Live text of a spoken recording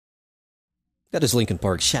That is Linkin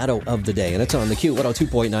Park's Shadow of the Day, and it's on the Q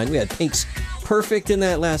 102.9. We had Pink's Perfect in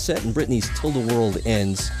that last set, and Britney's Till the World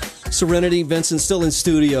Ends. Serenity, Vincent still in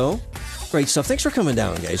studio. Great stuff. Thanks for coming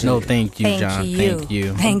down, guys. No, thank you, John. Thank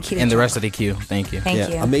you. Thank you. And the rest of the Q. Thank you. Thank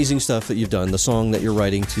you. Amazing stuff that you've done. The song that you're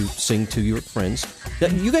writing to sing to your friends.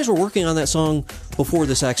 You guys were working on that song before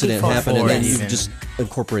this accident happened, and then you just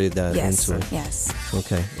incorporated that into it. Yes.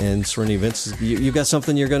 Okay. And Serenity, Vince, you've got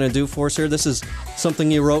something you're going to do for us here? This is something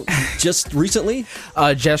you wrote just recently?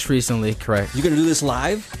 Just recently, correct. You're going to do this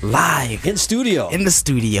live? Live. In studio? In the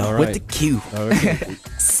studio with the Q. Okay.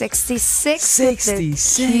 66 with the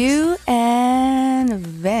Q and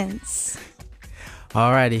Vince.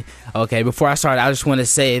 Alrighty. Okay, before I start, I just want to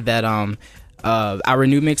say that our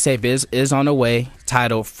new mixtape is on the way,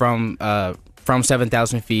 titled From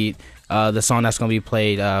 7,000 Feet. The song that's going to be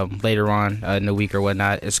played later on in the week or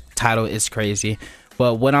whatnot, is titled It's Crazy.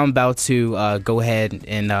 But what I'm about to go ahead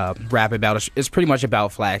and rap about is pretty much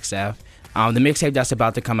about FLAGSTAFF. The mixtape that's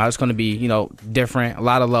about to come out is going to be, different, a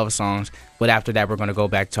lot of love songs. But after that, we're going to go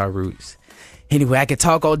back to our roots. Anyway, I could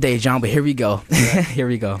talk all day, John, but here we go. Here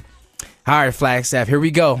we go. All right, FLAGSTAFF, here we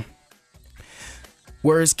go.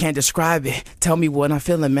 Words can't describe it. Tell me what I'm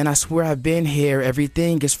feeling, man. I swear I've been here.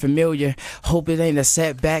 Everything is familiar. Hope it ain't a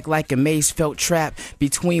setback like a maze felt trapped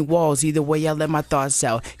between walls. Either way, I let my thoughts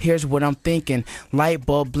out. Here's what I'm thinking. Light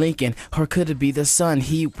bulb blinking. Or could it be the sun?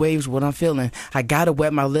 Heat waves, what I'm feeling. I gotta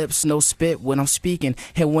wet my lips, no spit when I'm speaking.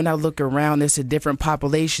 And when I look around, it's a different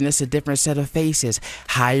population. It's a different set of faces.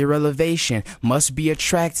 Higher elevation. Must be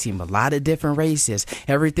attracting a lot of different races.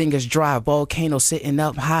 Everything is dry. Volcano sitting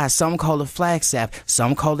up high. Some call it FLAGSTAFF.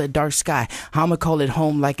 Some call it dark sky. I'ma call it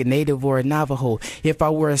home like a native or a Navajo. If I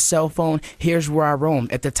were a cell phone, here's where I roam.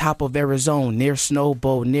 At the top of Arizona, near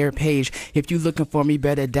Snowbowl, near Page. If you looking for me,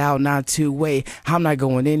 better dial 92-way. I'm not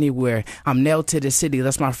going anywhere. I'm nailed to the city.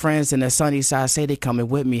 That's my friends in the sunny side say they coming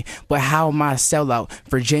with me. But how am I a sellout?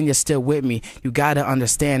 Virginia's still with me. You gotta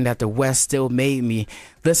understand that the West still made me.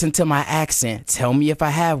 Listen to my accent. Tell me if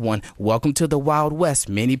I have one. Welcome to the Wild West.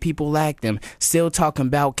 Many people lack them. Still talking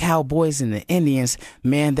about cowboys and the Indians.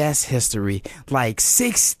 Man, that's history. Like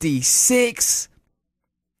 66.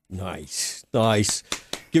 Nice.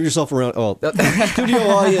 Give yourself a round. Oh, studio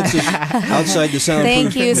audience is outside the sound.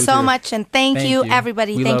 Thank you so much, and thank you,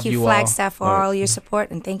 everybody. Thank you, FLAGSTAFF, for all your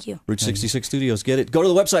support, and thank you. Route 66 Studios. Get it. Go to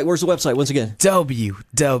the website. Where's the website once again?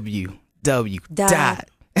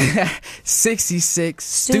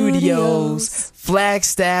 www.66studios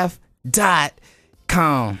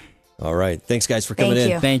flagstaff.com. All right. Thanks, guys, for coming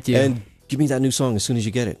in. Thank you. And give me that new song as soon as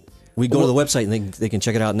you get it. We go to the website and they can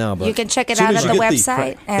check it out now. But you can check it out on the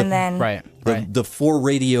website, then the for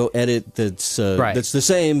radio edit that's the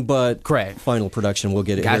same, but final production we'll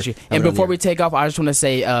get it. Got you. And before we take off, I just want to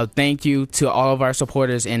say thank you to all of our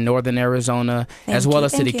supporters in Northern Arizona, as well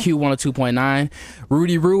as to the Q 102.9.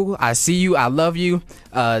 Rudy Roo, I see you. I love you.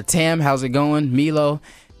 Tam, how's it going? Milo.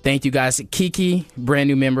 Thank you guys. Kiki, brand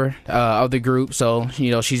new member of the group. So,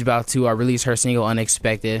 she's about to release her single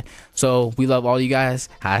Unexpected. So, we love all you guys.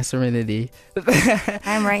 Hi, Serenity.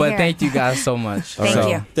 I'm right here. But thank you guys so much. Thank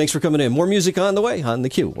you. Thanks for coming in. More music on the way on the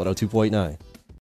Q 102.9.